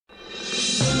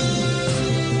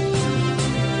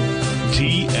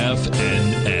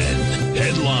TFNN.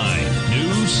 Headline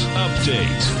News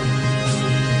Update.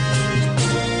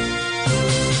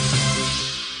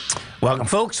 Welcome,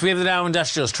 folks. We have the Dow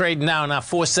Industrials trading now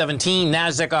 417.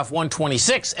 NASDAQ off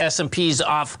 126. S&P's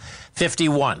off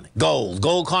 51.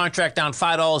 Gold contract down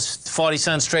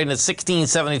 $5.40, trading at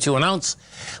 $16.72 an ounce.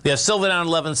 We have silver down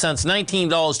 11 cents,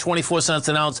 $19.24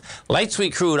 an ounce. Light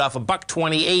sweet crude off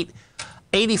 $1.28.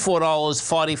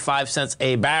 $84.45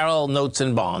 a barrel. Notes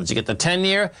and bonds. You get the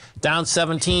 10-year down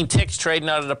 17 ticks, trading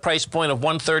out at a price point of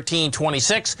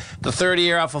 113.26. The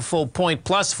 30-year off a full point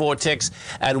plus 4 ticks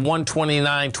at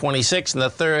 129.26. And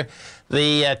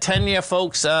the 10-year,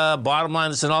 folks, bottom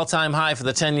line, is an all-time high for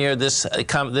the 10-year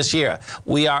this year.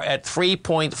 We are at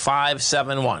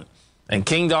 3.571. And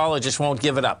King Dollar just won't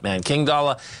give it up, man. King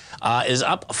Dollar is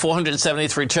up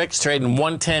 473 ticks, trading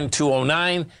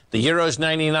 110.209. The Euro's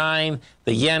 99.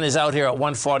 The yen is out here at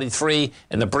 143,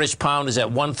 and the British pound is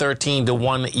at 113 to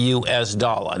 1 U.S.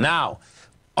 dollar. Now,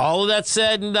 all of that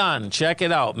said and done, check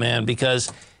it out, man,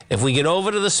 because if we get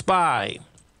over to the SPY,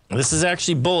 this is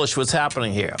actually bullish what's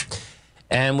happening here.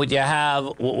 And what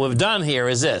we've done here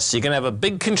is this. You're going to have a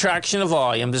big contraction of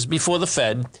volume just before the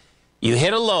Fed. You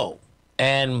hit a low,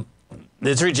 and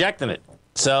it's rejecting it.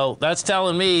 So that's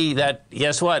telling me that,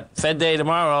 guess what? Fed day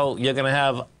tomorrow, you're going to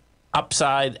have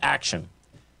upside action.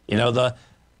 You know,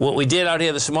 what we did out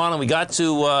here this morning, we got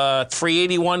to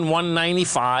 381,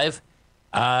 195.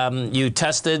 You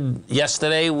tested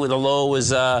yesterday where the low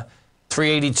was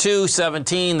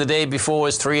 382.17. The day before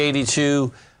was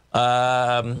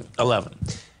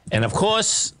 382.11. And, of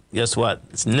course, guess what?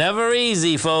 It's never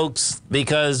easy, folks,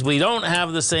 because we don't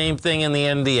have the same thing in the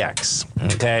NDX,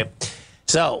 okay?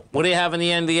 So, what do you have in the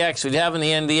NDX? What do you have in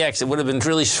the NDX? It would have been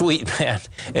really sweet, man.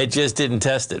 It just didn't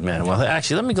test it, man. Well,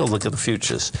 actually, let me go look at the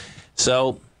futures.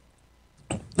 So,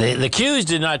 the Qs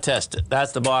did not test it.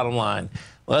 That's the bottom line.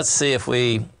 Let's see if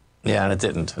we... Yeah, and it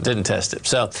didn't. It didn't test it.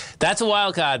 So, that's a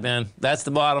wild card, man. That's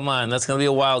the bottom line. That's going to be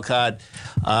a wild card.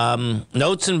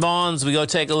 Notes and bonds. We go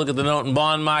take a look at the note and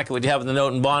bond market. What you have in the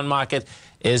note and bond market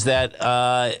is that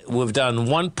we've done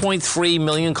 1.3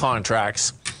 million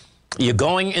contracts. You're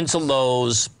going into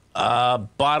lows.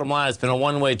 Bottom line, it's been a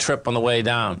one-way trip on the way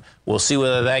down. We'll see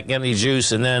whether that gets any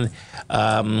juice. And then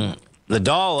the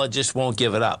dollar just won't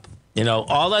give it up. You know,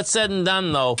 all that's said and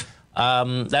done, though,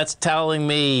 that's telling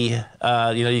me, you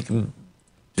know,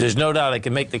 there's no doubt I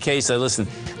can make the case that, listen,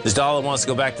 this dollar wants to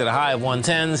go back to the high of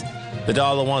 110s. The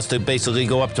dollar wants to basically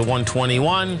go up to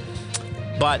 121.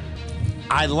 But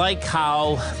I like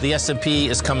how the S&P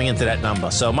is coming into that number.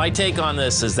 So my take on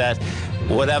this is that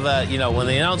whatever, you know, when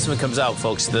the announcement comes out,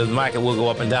 folks, the market will go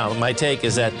up and down. My take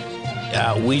is that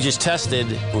we just tested,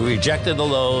 we rejected the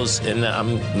lows, and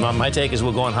my take is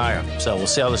we're going higher. So we'll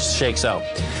see how this shakes out.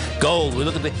 Gold, we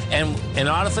look at and in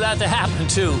order for that to happen,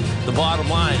 too, the bottom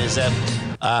line is that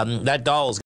that dollar's